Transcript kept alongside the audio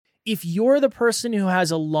if you're the person who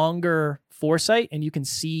has a longer foresight and you can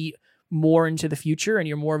see more into the future and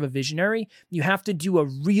you're more of a visionary, you have to do a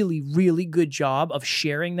really, really good job of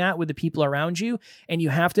sharing that with the people around you. And you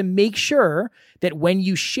have to make sure that when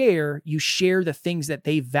you share the things that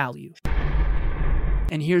they value.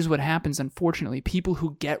 And here's what happens, unfortunately. People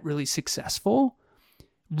who get really successful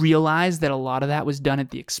realize that a lot of that was done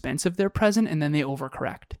at the expense of their present, and then they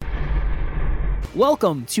overcorrect.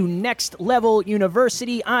 Welcome to Next Level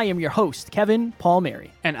University. I am your host, Kevin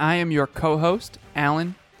Palmieri. And I am your co-host,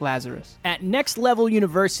 Alan Lazarus. At Next Level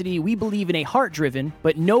University, we believe in a heart-driven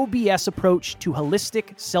but no BS approach to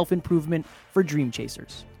holistic self-improvement for dream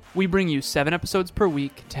chasers. We bring you 7 episodes per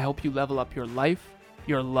week to help you level up your life,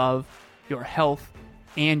 your love, your health,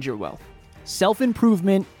 and your wealth.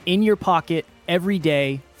 Self-improvement in your pocket every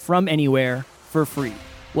day from anywhere for free.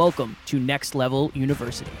 Welcome to Next Level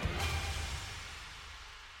University.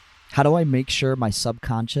 How do I make sure my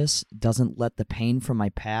subconscious doesn't let the pain from my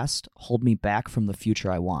past hold me back from the future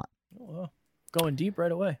I want? Well, going deep right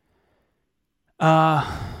away.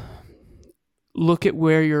 Look at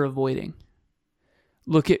where you're avoiding.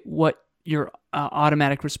 Look at what your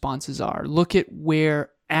automatic responses are.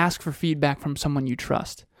 Ask for feedback from someone you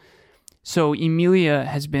trust. So Emilia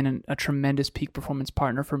has been a tremendous peak performance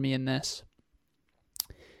partner for me in this,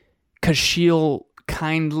 because she'll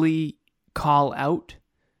kindly call out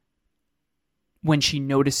when she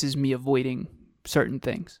notices me avoiding certain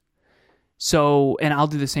things. So, and I'll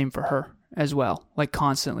do the same for her as well, like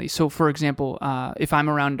constantly. So for example, if I'm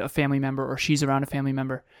around a family member or she's around a family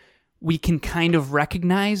member, we can kind of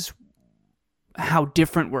recognize how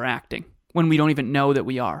different we're acting when we don't even know that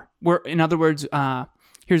we are. In other words,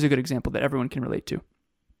 here's a good example that everyone can relate to.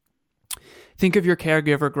 Think of your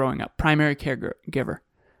caregiver growing up, primary caregiver.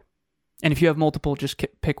 And if you have multiple, just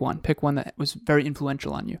pick one. Pick one that was very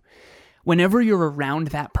influential on you. Whenever you're around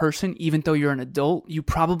that person, even though you're an adult, you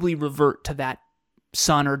probably revert to that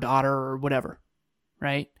son or daughter or whatever,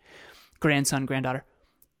 right? Grandson, granddaughter.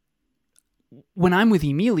 When I'm with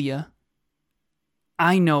Emilia,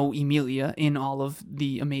 I know Emilia in all of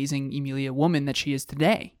the amazing Emilia woman that she is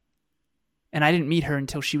today. And I didn't meet her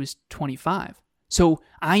until she was 25. So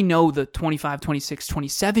I know the 25, 26,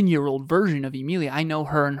 27-year-old version of Emilia. I know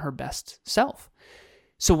her in her best self.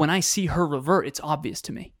 So when I see her revert, it's obvious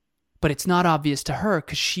to me. But it's not obvious to her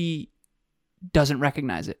because she doesn't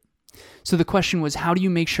recognize it. So the question was, how do you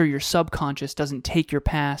make sure your subconscious doesn't take your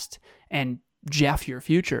past and Jeff your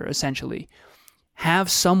future, essentially? Have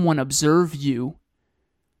someone observe you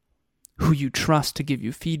who you trust to give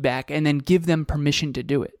you feedback, and then give them permission to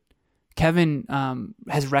do it. Kevin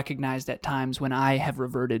has recognized at times when I have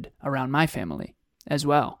reverted around my family as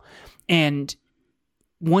well. And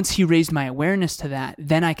once he raised my awareness to that,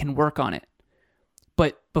 then I can work on it.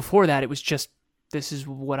 But before that, it was just, this is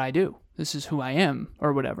what I do. This is who I am,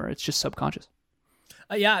 or whatever. It's just subconscious.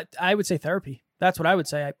 Yeah, I would say therapy. That's what I would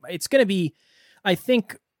say. It's going to be, I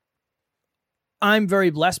think I'm very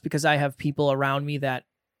blessed because I have people around me that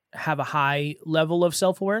have a high level of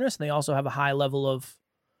self-awareness, and they also have a high level of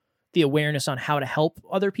the awareness on how to help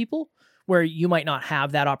other people, where you might not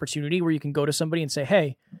have that opportunity where you can go to somebody and say,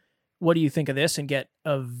 hey, what do you think of this? And get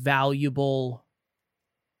a valuable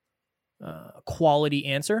quality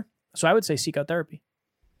answer. So I would say seek out therapy,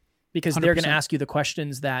 because 100%. They're going to ask you the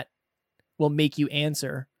questions that will make you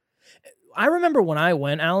answer. I remember when I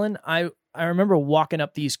went, Alan, I remember walking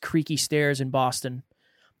up these creaky stairs in Boston,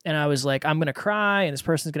 and I was like, I'm going to cry, and this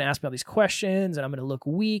person's going to ask me all these questions, and I'm going to look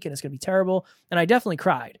weak, and it's going to be terrible. And I definitely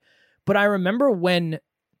cried. But I remember when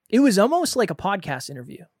it was almost like a podcast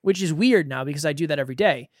interview, which is weird now because I do that every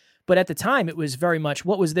day. But at the time, it was very much,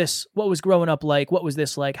 what was this? What was growing up like? What was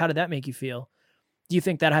this like? How did that make you feel? Do you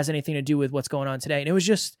think that has anything to do with what's going on today? And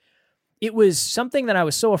it was something that I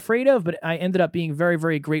was so afraid of, but I ended up being very,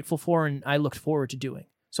 very grateful for, and I looked forward to doing.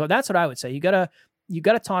 So that's what I would say. You gotta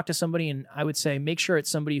talk to somebody, and I would say make sure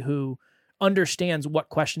it's somebody who understands what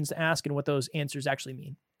questions to ask and what those answers actually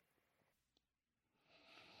mean.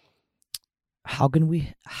 How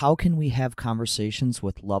can we have conversations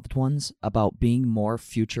with loved ones about being more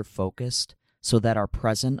future focused so that our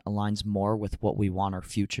present aligns more with what we want our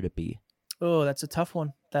future to be? Oh, that's a tough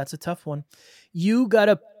one. You got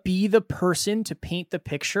to be the person to paint the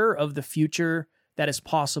picture of the future that is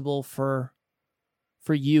possible for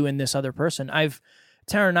you and this other person.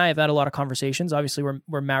 Tara and I have had a lot of conversations. Obviously,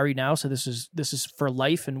 we're married now, so this is for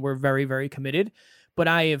life, and we're very, very committed. But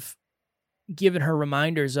I have given her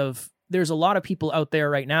reminders of, there's a lot of people out there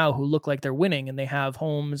right now who look like they're winning, and they have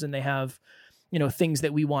homes, and they have, things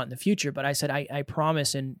that we want in the future. But I said, I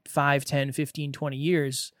promise in 5, 10, 15, 20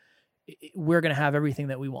 years, we're going to have everything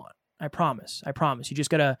that we want. I promise. You just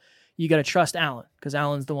gotta trust Alan, because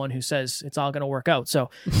Alan's the one who says it's all gonna work out. So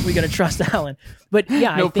we gotta trust Alan. But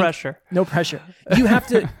yeah, no pressure. You have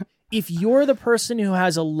to, if you're the person who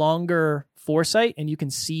has a longer foresight and you can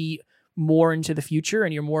see more into the future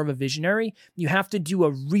and you're more of a visionary, you have to do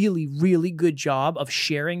a really, really good job of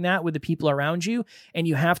sharing that with the people around you. And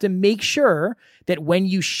you have to make sure that when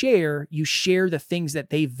you share the things that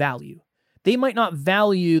they value. They might not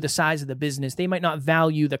value the size of the business. They might not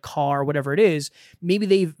value the car, whatever it is. Maybe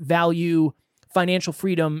they value financial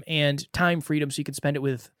freedom and time freedom so you can spend it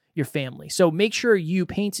with your family. So make sure you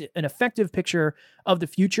paint an effective picture of the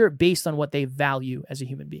future based on what they value as a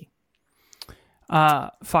human being.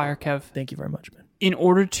 Fire, Kev. Thank you very much, man. In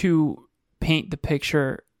order to paint the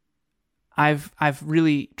picture, I've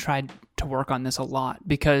really tried to work on this a lot,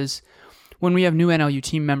 because when we have new NLU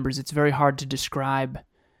team members, it's very hard to describe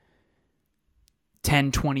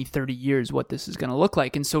 10, 20, 30 years what this is going to look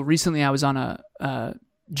like. And so recently I was on a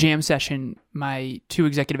jam session. My two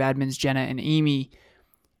executive admins, Jenna and Amy,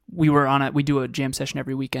 we do a jam session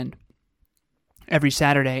every weekend, every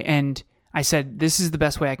Saturday. And I said, this is the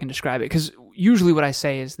best way I can describe it. Because usually what I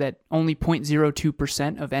say is that only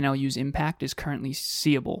 0.02% of NLU's impact is currently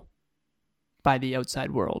seeable by the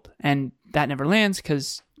outside world. And that never lands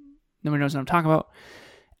because nobody knows what I'm talking about.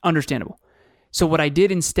 Understandable. So what I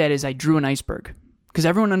did instead is I drew an iceberg, because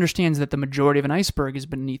everyone understands that the majority of an iceberg is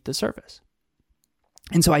beneath the surface.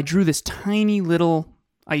 And so I drew this tiny little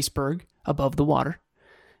iceberg above the water.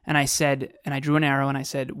 And I drew an arrow and I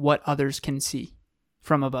said, what others can see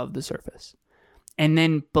from above the surface. And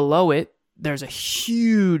then below it, there's a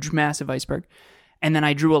huge, massive iceberg. And then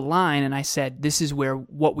I drew a line and I said, this is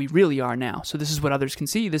what we really are now. So this is what others can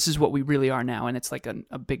see. This is what we really are now. And it's like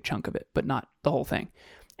a big chunk of it, but not the whole thing.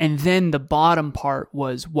 And then the bottom part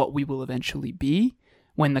was what we will eventually be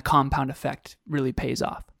when the compound effect really pays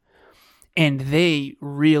off. And they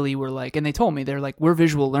really were like, and they told me, they're like, we're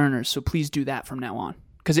visual learners, so please do that from now on.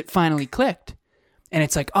 Because it finally clicked. And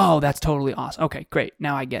it's like, oh, that's totally awesome. Okay, great.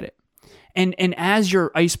 Now I get it. And as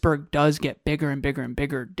your iceberg does get bigger and bigger and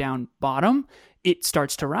bigger down bottom, it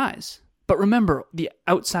starts to rise. But remember, the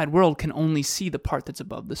outside world can only see the part that's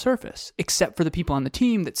above the surface, except for the people on the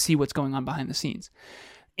team that see what's going on behind the scenes.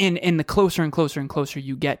 And the closer and closer and closer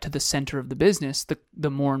you get to the center of the business, the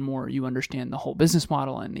more and more you understand the whole business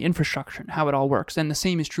model and the infrastructure and how it all works. And the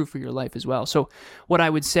same is true for your life as well. So what I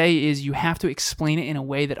would say is you have to explain it in a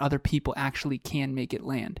way that other people actually can make it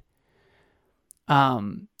land.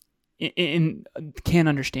 Can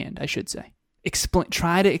understand, I should say.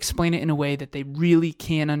 Try to explain it in a way that they really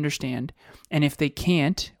can understand. And if they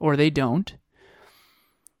can't or they don't,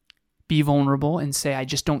 be vulnerable and say, I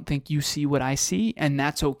just don't think you see what I see, and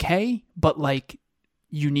that's okay, but like,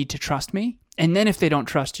 you need to trust me. And then if they don't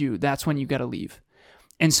trust you, that's when you got to leave.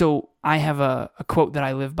 And so I have a quote that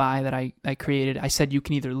I live by that I created. I said, you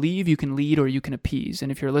can either leave, you can lead, or you can appease.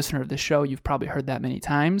 And if you're a listener of this show, you've probably heard that many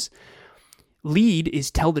times. Lead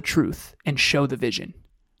is tell the truth and show the vision.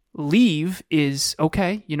 Leave is,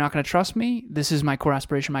 okay, you're not going to trust me. This is my core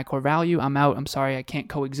aspiration, my core value. I'm out. I'm sorry. I can't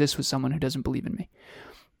coexist with someone who doesn't believe in me.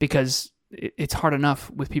 Because it's hard enough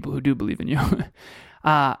with people who do believe in you.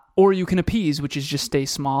 Or you can appease, which is just stay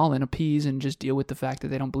small and appease and just deal with the fact that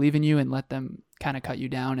they don't believe in you and let them kind of cut you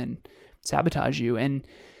down and sabotage you. And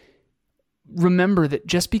remember that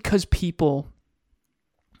just because people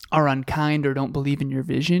are unkind or don't believe in your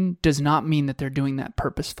vision does not mean that they're doing that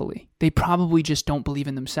purposefully. They probably just don't believe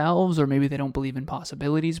in themselves, or maybe they don't believe in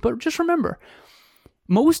possibilities. But just remember,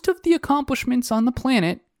 most of the accomplishments on the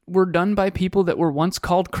planet were done by people that were once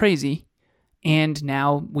called crazy, and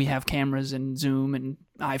now we have cameras and Zoom and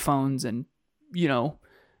iPhones and,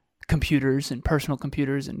 computers and personal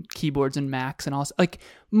computers and keyboards and Macs and all. Like,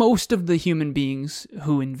 most of the human beings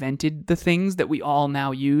who invented the things that we all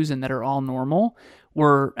now use and that are all normal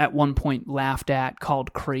were at one point laughed at,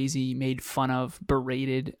 called crazy, made fun of,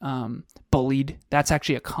 berated, bullied. That's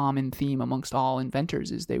actually a common theme amongst all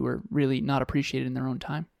inventors, is they were really not appreciated in their own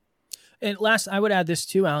time. And last, I would add this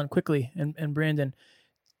too, Alan, quickly, and Brandon,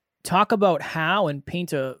 talk about how and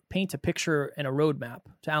paint a picture and a roadmap.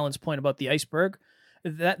 To Alan's point about the iceberg,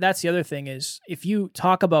 that's the other thing is, if you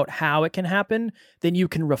talk about how it can happen, then you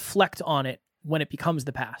can reflect on it when it becomes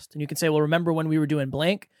the past. And you can say, well, remember when we were doing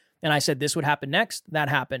blank and I said this would happen next? That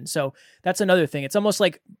happened. So that's another thing. It's almost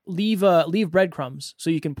like leave breadcrumbs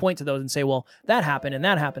so you can point to those and say, well, that happened and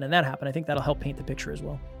that happened and that happened. I think that'll help paint the picture as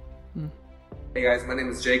well. Hey guys, my name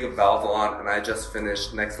is Jacob Valdelon, and I just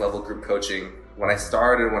finished Next Level Group Coaching. When I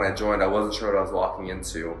joined, I wasn't sure what I was walking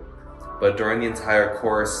into. But during the entire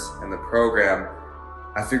course and the program,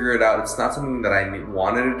 I figured out it's not something that I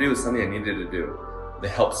wanted to do, it's something I needed to do. They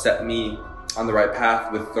helped set me on the right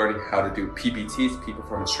path with learning how to do PPTs, peak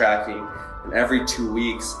performance tracking. And every 2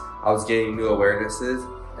 weeks, I was gaining new awarenesses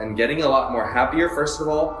and getting a lot more happier, first of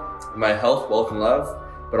all, in my health, wealth, and love,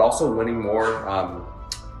 but also winning more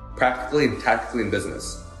practically and tactically in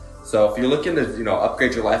business. So if you're looking to,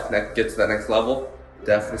 upgrade your life and get to that next level,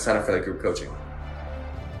 definitely sign up for that group coaching.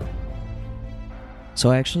 So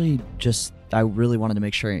I really wanted to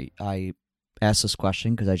make sure I asked this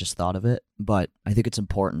question because I just thought of it, but I think it's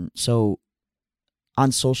important. So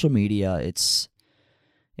on social media, it's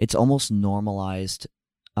almost normalized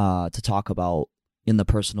to talk about in the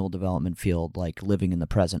personal development field, like living in the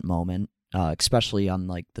present moment, especially on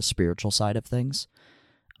like the spiritual side of things.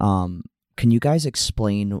 Can you guys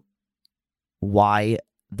explain why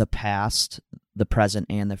the past, the present,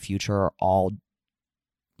 and the future are all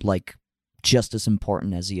like just as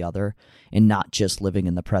important as the other, and not just living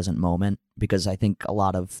in the present moment? Because I think a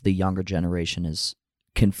lot of the younger generation is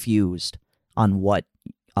confused on what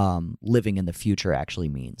living in the future actually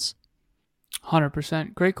means.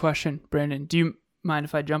 100%. Great question, Brandon. Do you mind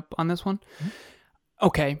if I jump on this one? Mm-hmm.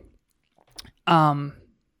 Okay.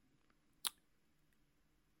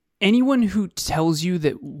 Anyone who tells you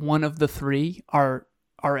that one of the three are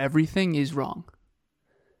everything is wrong.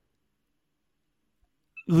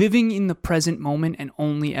 Living in the present moment and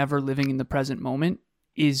only ever living in the present moment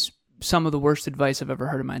is some of the worst advice I've ever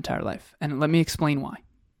heard in my entire life. And let me explain why.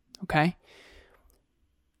 Okay?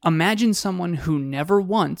 Imagine someone who never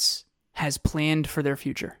once has planned for their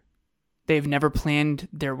future. They've never planned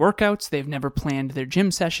their workouts. They've never planned their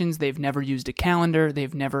gym sessions. They've never used a calendar.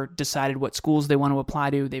 They've never decided what schools they want to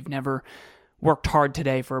apply to. They've never worked hard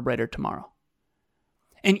today for a brighter tomorrow.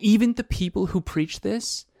 And even the people who preach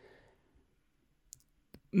this,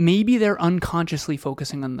 maybe they're unconsciously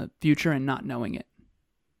focusing on the future and not knowing it.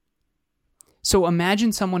 So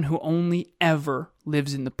imagine someone who only ever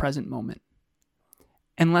lives in the present moment.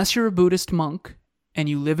 Unless you're a Buddhist monk and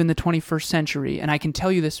you live in the 21st century, and I can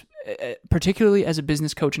tell you this, particularly as a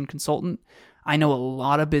business coach and consultant, I know a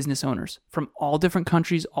lot of business owners from all different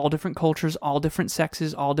countries, all different cultures, all different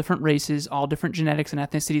sexes, all different races, all different genetics and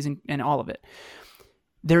ethnicities, and all of it.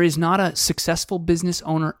 There is not a successful business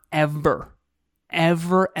owner ever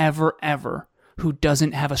who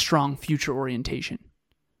doesn't have a strong future orientation.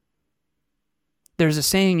 There's a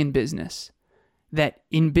saying in business that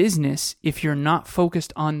in business, if you're not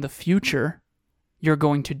focused on the future, you're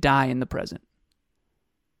going to die in the present.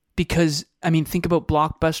 Because, think about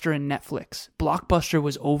Blockbuster and Netflix. Blockbuster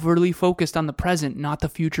was overly focused on the present, not the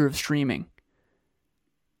future of streaming.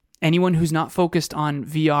 Anyone who's not focused on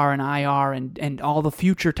VR and IR and all the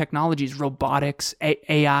future technologies, robotics,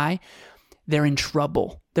 AI, they're in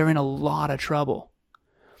trouble. They're in a lot of trouble.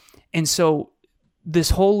 And so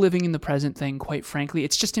this whole living in the present thing, quite frankly,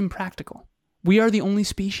 it's just impractical. We are the only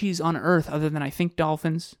species on Earth, other than I think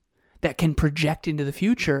dolphins, that can project into the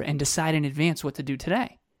future and decide in advance what to do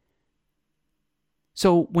today.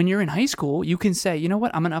 So when you're in high school, you can say, you know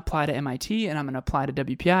what, I'm going to apply to MIT, and I'm going to apply to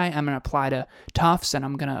WPI, I'm going to apply to Tufts, and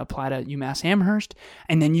I'm going to apply to UMass Amherst,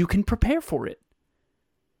 and then you can prepare for it.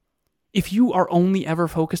 If you are only ever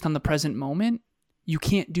focused on the present moment, you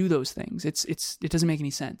can't do those things. It doesn't make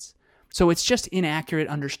any sense. So it's just inaccurate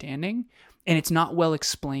understanding, and it's not well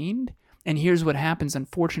explained. And here's what happens,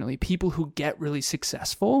 unfortunately. People who get really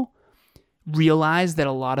successful realize that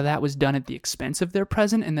a lot of that was done at the expense of their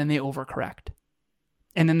present, and then they overcorrect.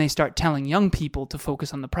 And then they start telling young people to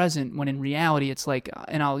focus on the present, when in reality it's like,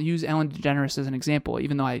 and I'll use Ellen DeGeneres as an example,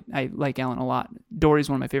 even though I like Ellen a lot. Dory's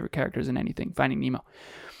one of my favorite characters in anything, Finding Nemo.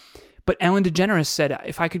 But Ellen DeGeneres said,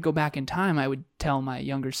 if I could go back in time, I would tell my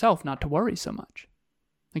younger self not to worry so much.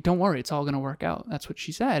 Like, don't worry, it's all going to work out. That's what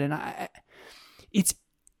she said. And it's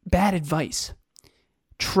bad advice.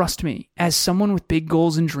 Trust me, as someone with big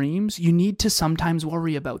goals and dreams, you need to sometimes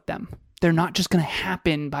worry about them. They're not just going to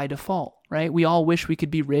happen by default, right? We all wish we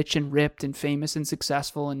could be rich and ripped and famous and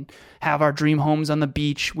successful and have our dream homes on the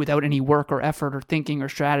beach without any work or effort or thinking or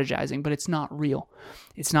strategizing, but it's not real.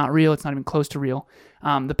 It's not real. It's not even close to real.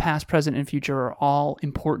 The past, present, and future are all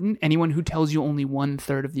important. Anyone who tells you only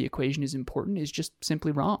 1/3 of the equation is important is just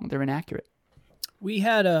simply wrong. They're inaccurate. We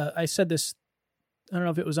had I said this, I don't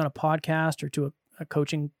know if it was on a podcast or to a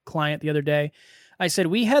coaching client the other day. I said,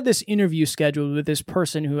 we had this interview scheduled with this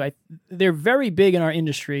person who they're very big in our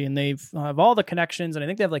industry, and they have all the connections, and I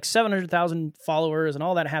think they have like 700,000 followers and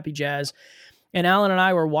all that happy jazz. And Alan and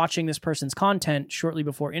I were watching this person's content shortly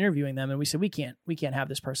before interviewing them, and we said, we can't have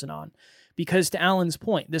this person on. Because to Alan's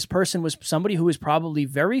point, this person was somebody who was probably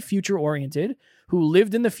very future-oriented, who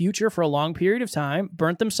lived in the future for a long period of time,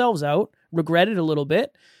 burnt themselves out, regretted a little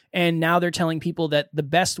bit, And now they're telling people that the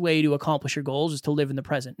best way to accomplish your goals is to live in the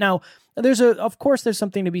present. Now, of course, there's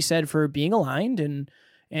something to be said for being aligned and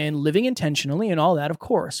living intentionally and all that, of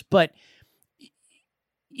course. But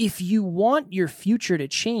if you want your future to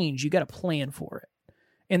change, you got to plan for it.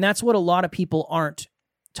 And that's what a lot of people aren't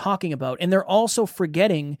talking about. And they're also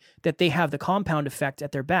forgetting that they have the compound effect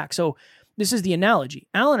at their back. So this is the analogy.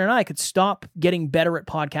 Alan and I could stop getting better at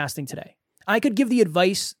podcasting today. I could give the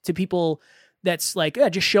advice to people that's like,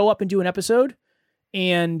 just show up and do an episode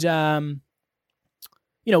and,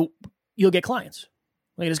 you'll get clients.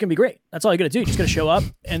 Like, it's going to be great. That's all you got to do. You just got to show up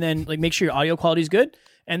and then like make sure your audio quality is good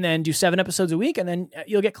and then do 7 episodes a week and then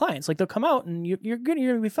you'll get clients. Like they'll come out and you're going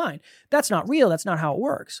to be fine. That's not real. That's not how it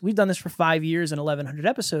works. We've done this for 5 years and 1,100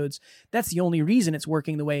 episodes. That's the only reason it's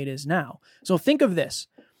working the way it is now. So think of this.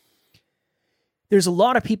 There's a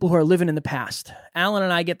lot of people who are living in the past. Alan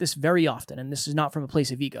and I get this very often, and this is not from a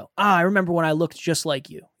place of ego. I remember when I looked just like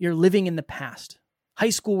you. You're living in the past. High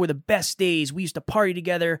school were the best days. We used to party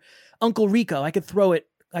together. Uncle Rico, I could throw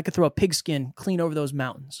a pigskin clean over those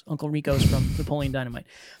mountains. Uncle Rico's from Napoleon Dynamite.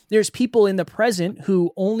 There's people in the present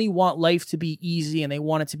who only want life to be easy and they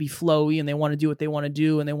want it to be flowy and they want to do what they want to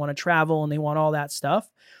do and they want to travel and they want all that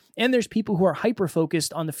stuff. And there's people who are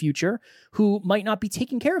hyper-focused on the future who might not be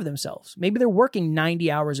taking care of themselves. Maybe they're working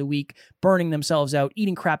 90 hours a week, burning themselves out,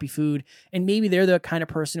 eating crappy food, and maybe they're the kind of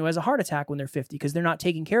person who has a heart attack when they're 50 because they're not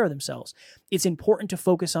taking care of themselves. It's important to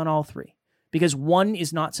focus on all three because one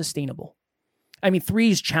is not sustainable. I mean,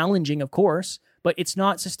 3 is challenging, of course, but it's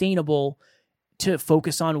not sustainable to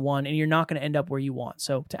focus on one, and you're not going to end up where you want.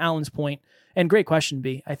 So to Alan's point, and great question,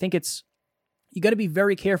 B, I think you got to be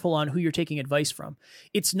very careful on who you're taking advice from.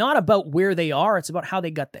 It's not about where they are. It's about how they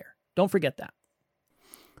got there. Don't forget that.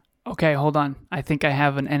 Okay, hold on. I think I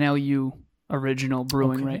have an NLU original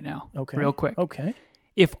brewing right now. Okay. Real quick. Okay.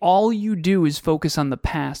 If all you do is focus on the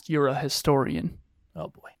past, you're a historian. Oh,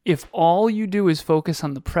 boy. If all you do is focus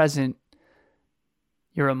on the present,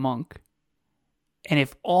 you're a monk. And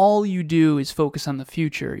if all you do is focus on the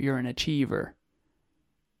future, you're an achiever.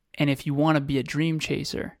 And if you want to be a dream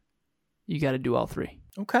chaser, you got to do all 3.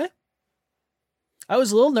 Okay. I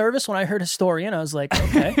was a little nervous when I heard historian. I was like,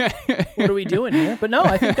 okay, what are we doing here? But no,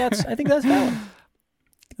 I think that's valid.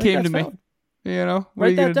 Came to me. You know,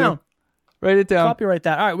 write that down. Write it down. Copyright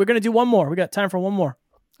that. All right, we're going to do one more. We got time for one more.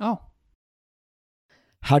 Oh.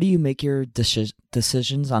 How do you make your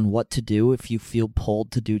decisions on what to do if you feel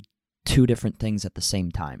pulled to do 2 different things at the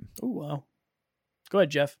same time? Oh, wow. Go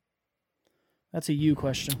ahead, Jeff. That's a you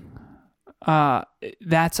question.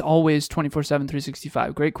 That's always 24/7,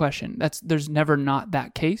 365. Great question. There's never not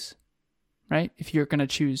that case, right? If you're going to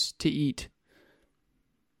choose to eat,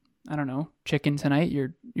 I don't know, chicken tonight,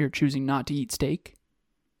 you're choosing not to eat steak.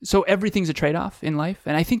 So everything's a trade-off in life.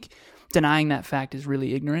 And I think denying that fact is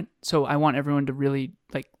really ignorant. So I want everyone to really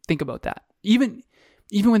think about that. Even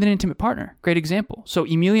with an intimate partner, great example. So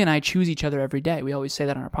Emilia and I choose each other every day. We always say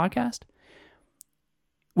that on our podcast.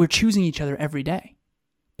 We're choosing each other every day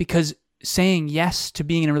because saying yes to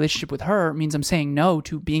being in a relationship with her means I'm saying no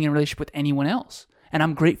to being in a relationship with anyone else. And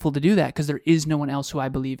I'm grateful to do that because there is no one else who I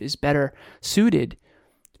believe is better suited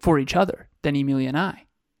for each other than Emilia and I,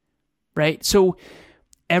 right? So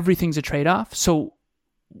everything's a trade-off. So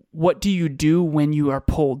what do you do when you are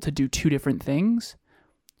pulled to do 2 different things?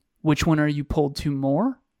 Which one are you pulled to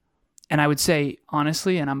more? And I would say,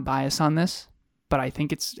 honestly, and I'm biased on this, but I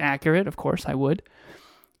think it's accurate, of course I would,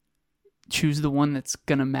 choose the one that's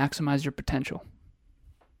going to maximize your potential.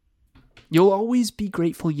 You'll always be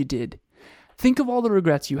grateful you did. Think of all the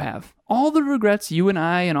regrets you have. All the regrets you and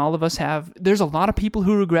I and all of us have. There's a lot of people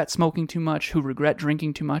who regret smoking too much, who regret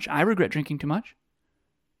drinking too much. I regret drinking too much.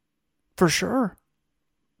 For sure.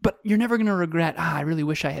 But you're never going to regret, I really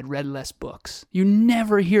wish I had read less books. You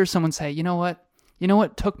never hear someone say, you know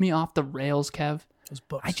what took me off the rails, Kev? Those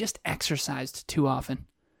books. I just exercised too often.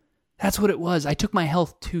 That's what it was. I took my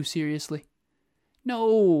health too seriously.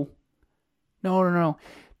 No.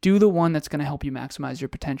 Do the one that's going to help you maximize your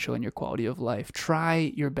potential and your quality of life.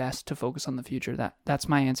 Try your best to focus on the future. That's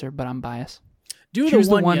my answer, but I'm biased. Choose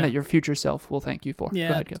the one that your future self will thank you for. Yeah,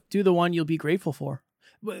 go ahead, Kev. Do the one you'll be grateful for.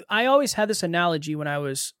 I always had this analogy when I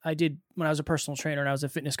was a personal trainer and I was a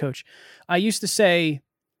fitness coach. I used to say,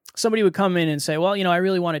 somebody would come in and say, well, I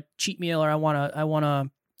really want a cheat meal, or I want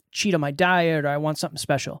to cheat on my diet, or I want something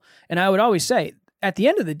special. And I would always say, at the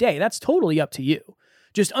end of the day, that's totally up to you.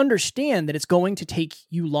 Just understand that it's going to take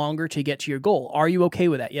you longer to get to your goal. Are you okay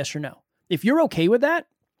with that? Yes or no? If you're okay with that,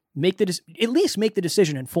 at least make the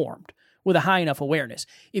decision informed with a high enough awareness.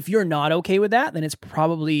 If you're not okay with that, then it's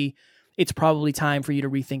probably time for you to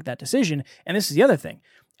rethink that decision. And this is the other thing.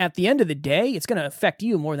 at the end of the day, it's going to affect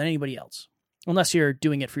you more than anybody else, unless you're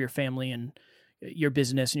doing it for your family and your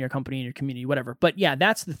business and your company and your community, whatever. But yeah,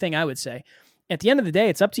 that's the thing I would say. At the end of the day,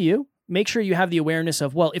 it's up to you. Make sure you have the awareness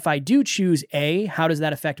of, well, if I do choose A, how does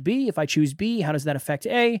that affect B? If I choose B, how does that affect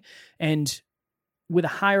A? And with a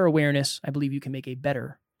higher awareness, I believe you can make a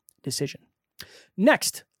better decision.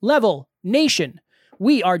 Next level nation.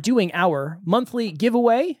 We are doing our monthly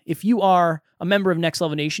giveaway. If you are a member of Next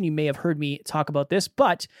Level Nation, you may have heard me talk about this,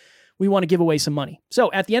 but we want to give away some money.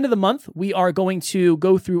 So at the end of the month, we are going to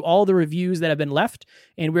go through all the reviews that have been left,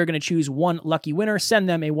 and we're going to choose one lucky winner, send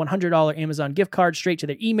them a $100 Amazon gift card straight to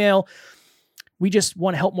their email. We just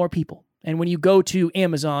want to help more people. And when you go to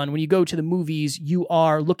Amazon, when you go to the movies, you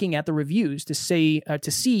are looking at the reviews to see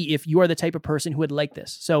if you are the type of person who would like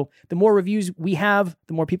this. So the more reviews we have,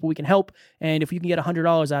 the more people we can help. And if you can get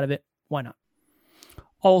 $100 out of it, why not?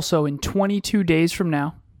 Also, in 22 days from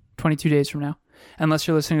now, unless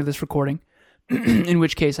you're listening to this recording, in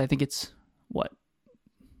which case I think it's,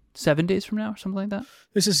 7 days from now or something like that?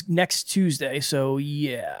 This is next Tuesday, so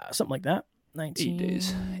yeah, something like that. 19.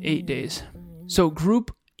 8 days. So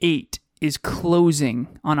Group 8 is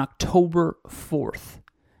closing on October 4th.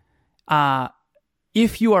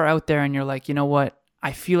 If you are out there and you're like, you know what,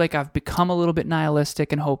 I feel like I've become a little bit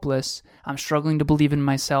nihilistic and hopeless. I'm struggling to believe in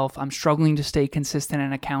myself. I'm struggling to stay consistent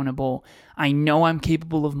and accountable. I know I'm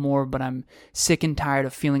capable of more, but I'm sick and tired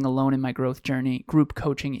of feeling alone in my growth journey. Group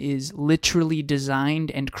coaching is literally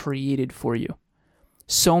designed and created for you.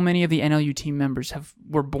 So many of the NLU team members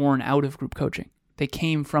were born out of group coaching. They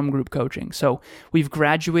came from group coaching. So we've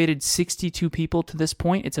graduated 62 people to this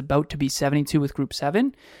point. It's about to be 72 with Group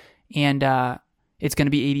 7. And it's going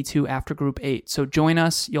to be 82 after Group 8. So join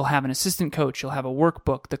us. You'll have an assistant coach. You'll have a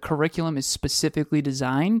workbook. The curriculum is specifically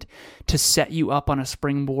designed to set you up on a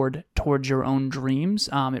springboard towards your own dreams.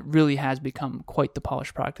 It really has become quite the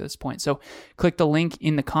polished product at this point. So click the link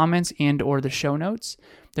in the comments and or the show notes.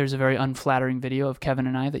 There's a very unflattering video of Kevin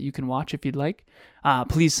and I that you can watch if you'd like.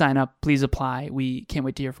 Please sign up. Please apply. We can't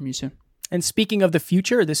wait to hear from you soon. And speaking of the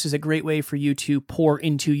future, this is a great way for you to pour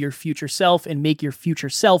into your future self and make your future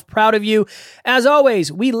self proud of you. As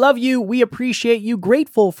always, we love you. We appreciate you.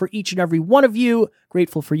 Grateful for each and every one of you.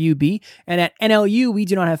 Grateful for you, B. And at NLU, we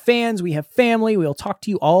do not have fans. We have family. We'll talk to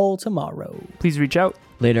you all tomorrow. Please reach out.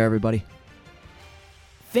 Later, everybody.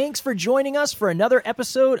 Thanks for joining us for another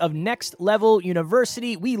episode of Next Level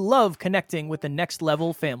University. We love connecting with the Next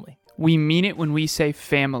Level family. We mean it when we say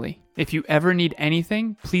family. If you ever need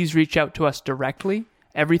anything, please reach out to us directly.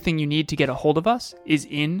 Everything you need to get a hold of us is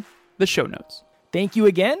in the show notes. Thank you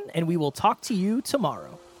again, and we will talk to you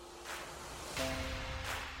tomorrow.